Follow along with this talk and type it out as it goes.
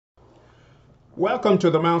Welcome to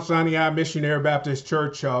the Mount Sinai Missionary Baptist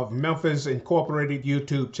Church of Memphis Incorporated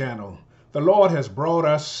YouTube channel. The Lord has brought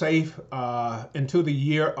us safe into the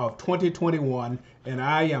year of 2021, and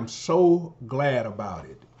I am so glad about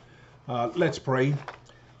it. Let's pray.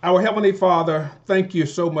 Our Heavenly Father, thank you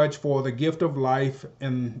so much for the gift of life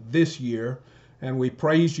in this year, and we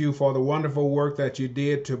praise you for the wonderful work that you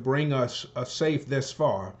did to bring us safe this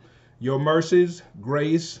far. Your mercies,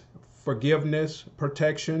 grace, forgiveness,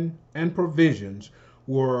 protection, and provisions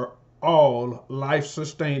were all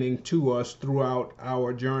life-sustaining to us throughout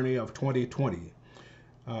our journey of 2020.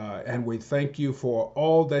 And we thank you for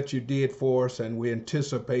all that you did for us, and we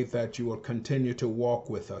anticipate that you will continue to walk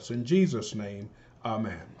with us. In Jesus' name,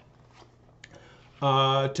 amen.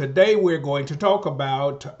 Today we're going to talk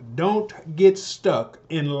about don't get stuck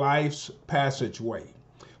in life's passageway.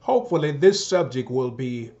 Hopefully this subject will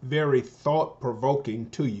be very thought-provoking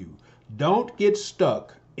to you. Don't get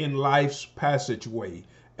stuck in life's passageway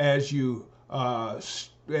as we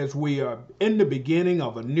are in the beginning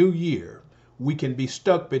of a new year. We can be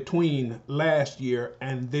stuck between last year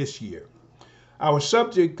and this year. Our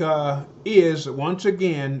subject is, once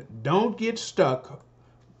again, don't get stuck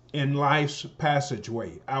in life's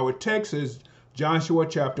passageway. Our text is Joshua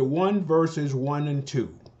chapter 1, verses 1 and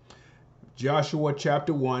 2. Joshua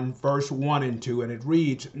chapter 1, verse 1 and 2, and it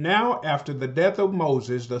reads, Now after the death of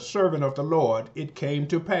Moses, the servant of the Lord, it came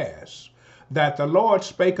to pass that the Lord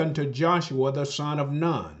spake unto Joshua the son of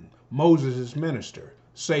Nun, Moses' minister,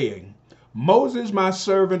 saying, Moses my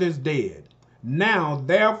servant is dead. Now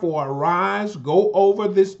therefore arise, go over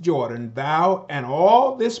this Jordan, thou and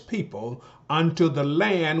all this people, unto the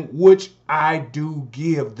land which I do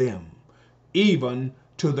give them, even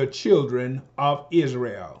to the children of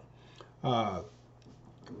Israel. Our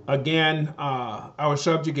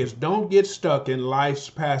subject is don't get stuck in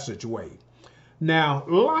life's passageway. Now,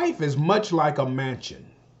 life is much like a mansion.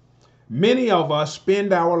 Many of us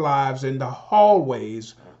spend our lives in the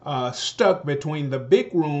hallways, stuck between the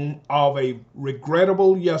big room of a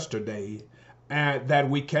regrettable yesterday that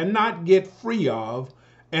we cannot get free of,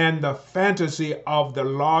 and the fantasy of the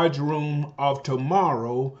large room of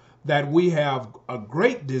tomorrow that we have a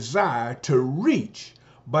great desire to reach,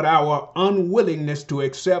 but our unwillingness to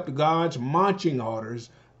accept God's marching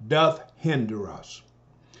orders doth hinder us.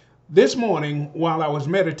 This morning, while I was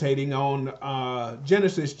meditating on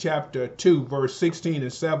Genesis chapter 2, verse 16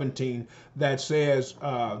 and 17, that says,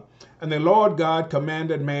 And the Lord God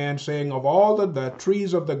commanded man, saying, Of all of the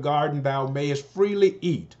trees of the garden thou mayest freely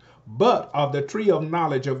eat, but of the tree of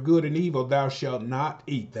knowledge of good and evil thou shalt not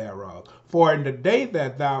eat thereof. For in the day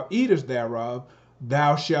that thou eatest thereof,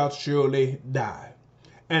 thou shalt surely die.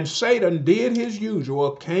 And Satan did his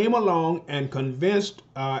usual, came along and convinced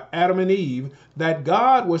Adam and Eve that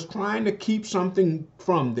God was trying to keep something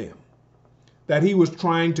from them, that he was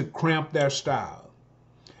trying to cramp their style.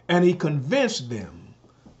 And he convinced them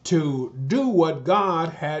to do what God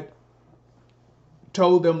had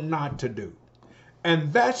told them not to do.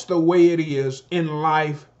 And that's the way it is in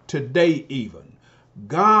life today even.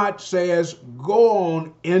 God says, go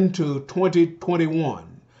on into 2021.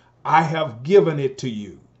 I have given it to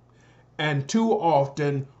you. And too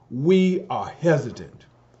often we are hesitant.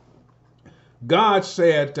 God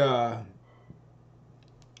said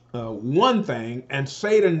one thing, and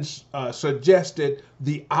Satan suggested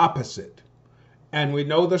the opposite. And we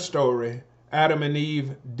know the story. Adam and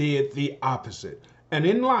Eve did the opposite. And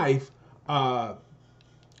in life,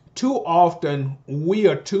 too often we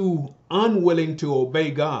are too unwilling to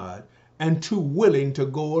obey God and too willing to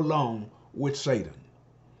go along with Satan,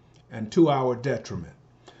 and to our detriment.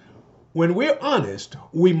 When we're honest,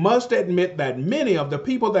 we must admit that many of the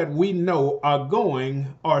people that we know are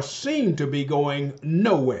going or seem to be going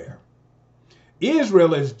nowhere.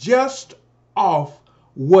 Israel is just off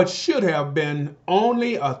what should have been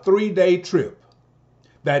only a 3-day trip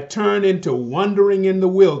that turned into wandering in the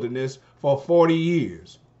wilderness for 40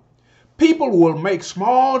 years. People will make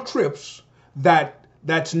small trips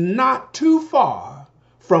that's not too far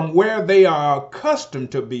from where they are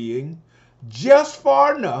accustomed to being, just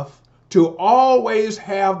far enough to always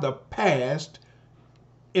have the past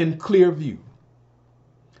in clear view.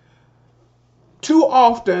 Too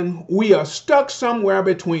often we are stuck somewhere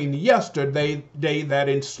between yesterday that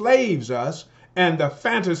enslaves us and the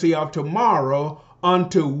fantasy of tomorrow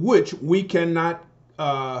unto which we cannot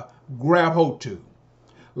grab hold to.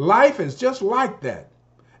 Life is just like that.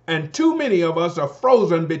 And too many of us are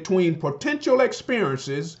frozen between potential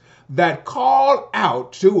experiences that call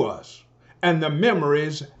out to us and the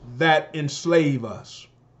memories that enslave us.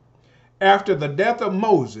 After the death of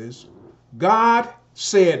Moses, God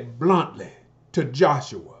said bluntly to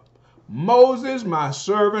Joshua, Moses, my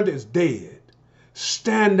servant, is dead.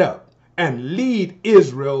 Stand up and lead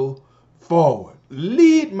Israel forward.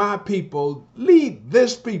 Lead my people, lead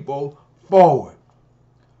this people forward.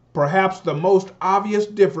 Perhaps the most obvious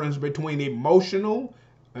difference between emotional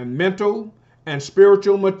and mental and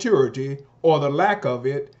spiritual maturity, or the lack of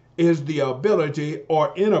it, is the ability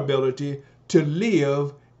or inability to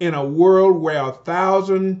live in a world where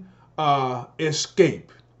 1,000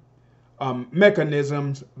 escape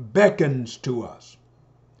mechanisms beckons to us.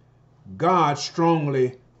 God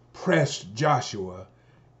strongly pressed Joshua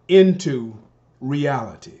into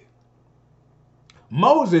reality.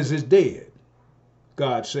 Moses is dead,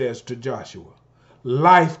 God says to Joshua.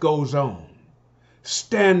 Life goes on.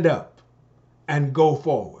 Stand up and go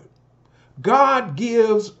forward. God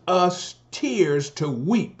gives us tears to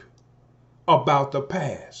weep about the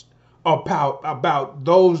past, about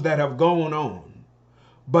those that have gone on.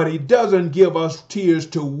 But he doesn't give us tears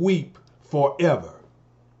to weep forever.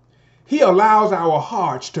 He allows our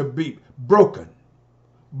hearts to be broken,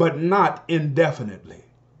 but not indefinitely.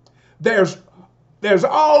 There's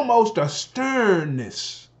almost a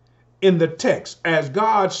sternness in the text as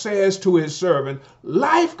God says to his servant,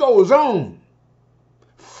 life goes on.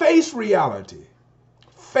 Face reality.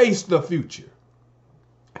 Face the future.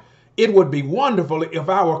 It would be wonderful if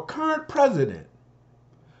our current president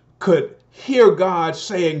could hear God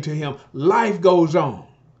saying to him, life goes on.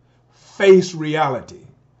 Face reality.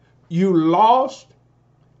 You lost,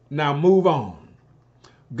 now move on.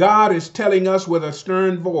 God is telling us with a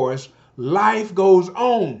stern voice, life goes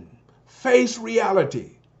on. Face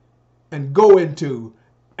reality and go into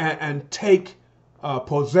and take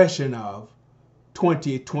possession of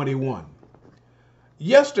 2021.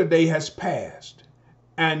 Yesterday has passed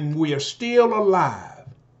and we are still alive.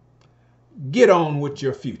 Get on with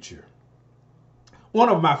your future. One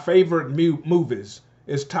of my favorite movies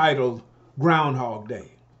is titled Groundhog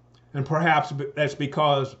Day. And perhaps that's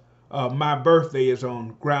because my birthday is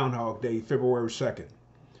on Groundhog Day, February 2nd.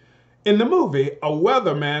 In the movie, a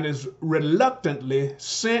weatherman is reluctantly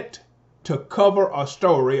sent to cover a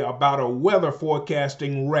story about a weather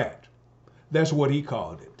forecasting rat. That's what he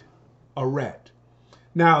called it, a rat.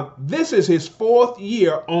 Now, this is his 4th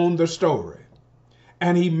year on the story,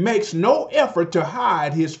 and he makes no effort to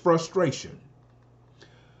hide his frustration.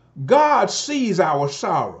 God sees our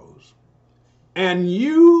sorrows, and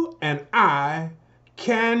you and I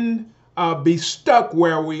can be stuck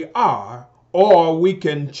where we are, or we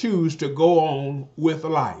can choose to go on with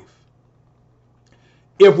life.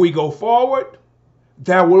 If we go forward,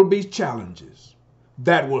 there will be challenges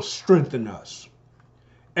that will strengthen us.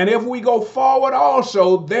 And if we go forward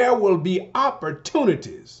also, there will be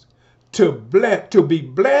opportunities to be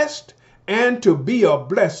blessed and to be a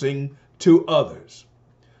blessing to others.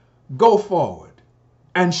 Go forward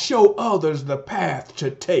and show others the path to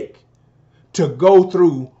take to go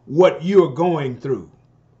through what you're going through.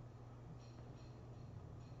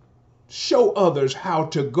 Show others how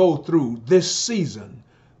to go through this season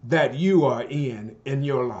that you are in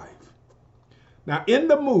your life. Now, in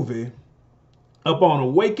the movie, upon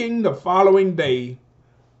awaking the following day,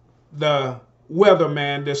 the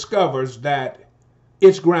weatherman discovers that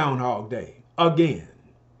it's Groundhog Day again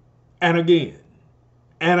and again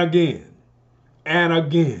and again and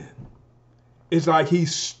again. It's like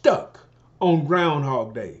he's stuck on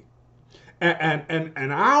Groundhog Day.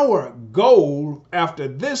 And our goal after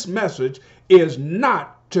this message is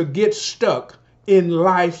not to get stuck in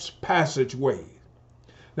life's passageway.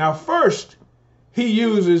 Now, first, he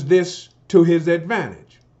uses this to his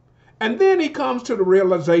advantage. And then he comes to the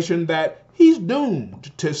realization that he's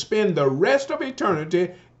doomed to spend the rest of eternity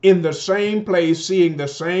in the same place, seeing the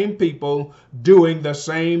same people, doing the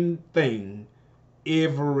same thing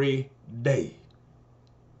every day.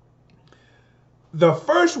 The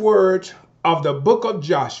first words of the book of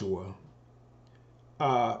Joshua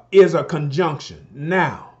is a conjunction,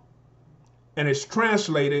 now. And it's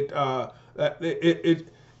translated,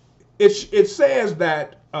 it says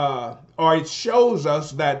that, or it shows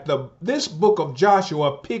us that this book of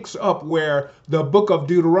Joshua picks up where the book of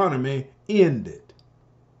Deuteronomy ended.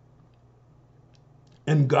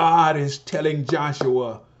 And God is telling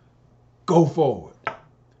Joshua, go forward.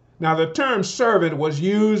 Now, the term servant was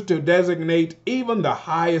used to designate even the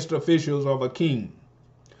highest officials of a king.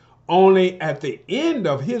 Only at the end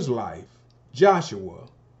of his life, Joshua,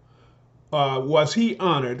 was he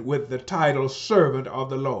honored with the title servant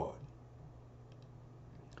of the Lord.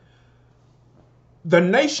 The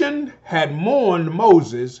nation had mourned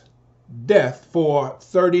Moses' death for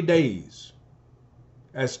 30 days,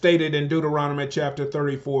 as stated in Deuteronomy chapter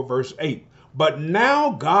 34, verse 8. But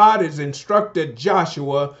now God has instructed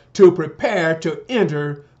Joshua to prepare to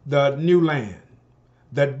enter the new land.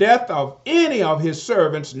 The death of any of his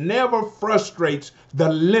servants never frustrates the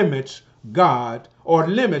limits God or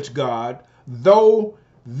limits God, though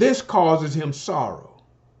this causes him sorrow.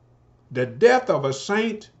 The death of a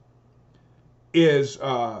saint is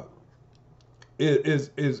what is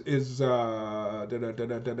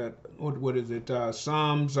it?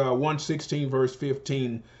 Psalms 116 verse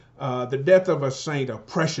 15. The death of a saint are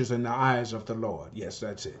precious in the eyes of the Lord. Yes,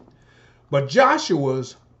 that's it. But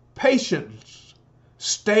Joshua's patience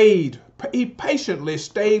he patiently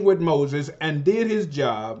stayed with Moses and did his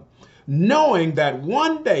job, knowing that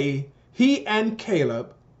one day he and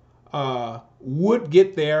Caleb would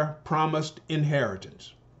get their promised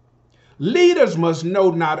inheritance. Leaders must know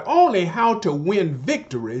not only how to win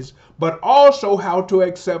victories, but also how to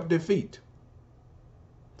accept defeat.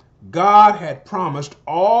 God had promised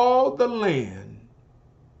all the land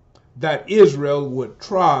that Israel would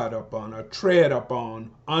tread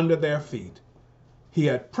upon under their feet. He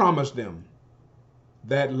had promised them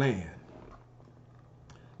that land.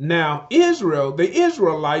 Now, the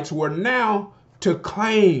Israelites were now to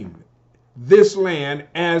claim this land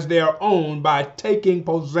as their own by taking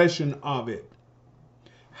possession of it.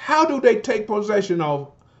 How do they take possession of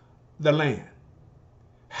the land?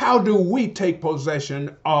 How do we take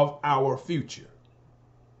possession of our future?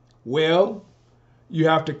 Well, you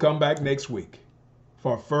have to come back next week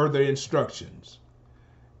for further instructions.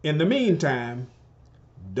 In the meantime,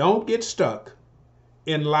 don't get stuck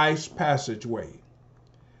in life's passageway.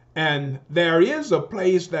 And there is a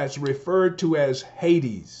place that's referred to as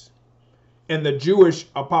Hades in the Jewish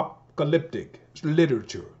apocalyptic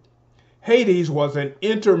literature. Hades was an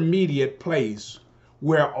intermediate place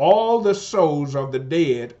where all the souls of the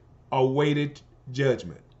dead awaited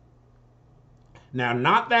judgment. Now,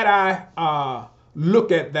 not that I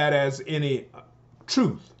look at that as any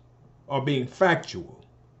truth or being factual,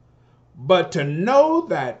 but to know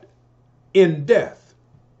that in death,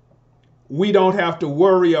 we don't have to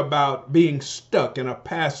worry about being stuck in a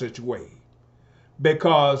passageway,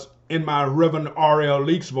 because in my Reverend R.L.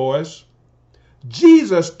 Leake's voice,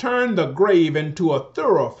 Jesus turned the grave into a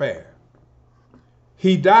thoroughfare.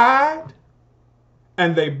 He died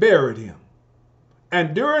and they buried him.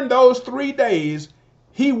 And during those 3 days,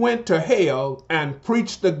 he went to hell and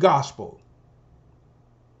preached the gospel.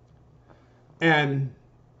 And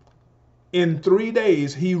in 3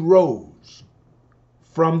 days, he rose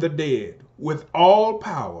from the dead with all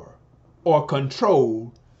power or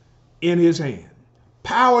control in his hand.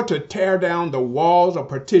 Power to tear down the walls of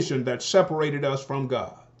partition that separated us from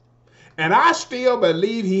God. And I still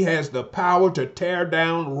believe he has the power to tear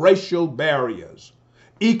down racial barriers,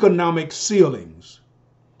 economic ceilings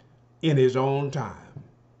in his own time.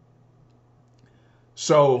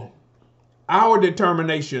 So our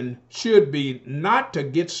determination should be not to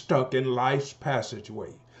get stuck in life's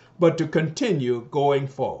passageway, but to continue going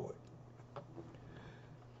forward.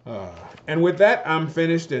 And with that, I'm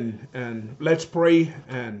finished, and let's pray,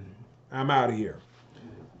 and I'm out of here.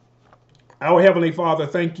 Our Heavenly Father,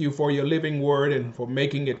 thank you for your living word and for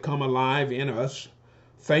making it come alive in us.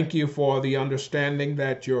 Thank you for the understanding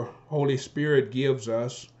that your Holy Spirit gives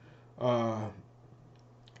us.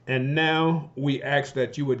 And now we ask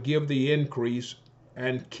that you would give the increase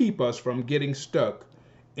and keep us from getting stuck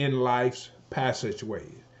in life's passageway.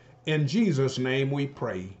 In Jesus' name we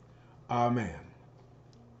pray. Amen.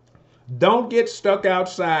 Don't get stuck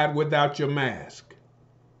outside without your mask.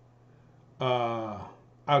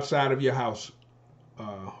 Outside of your house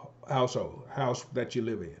that you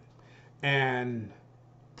live in. And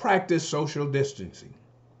practice social distancing.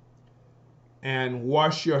 And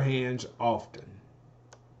wash your hands often.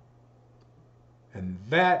 And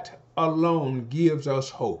that alone gives us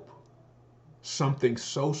hope. Something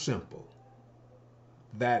so simple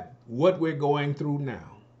that what we're going through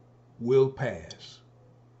now will pass.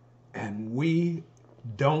 And we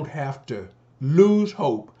don't have to lose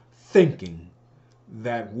hope thinking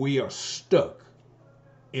that we are stuck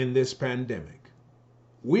in this pandemic.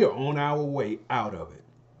 We are on our way out of it.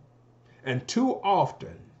 And too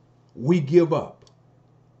often we give up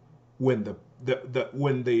when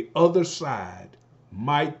the other side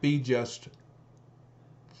might be just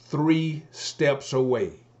 3 steps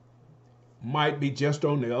away, might be just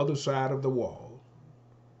on the other side of the wall,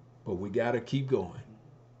 but we got to keep going.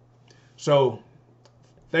 So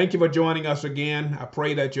thank you for joining us again. I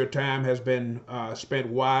pray that your time has been spent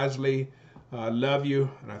wisely. I love you,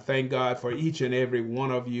 and I thank God for each and every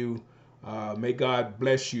one of you. May God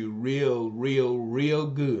bless you real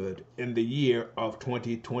good in the year of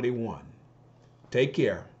 2021. Take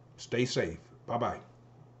care. Stay safe. Bye-bye.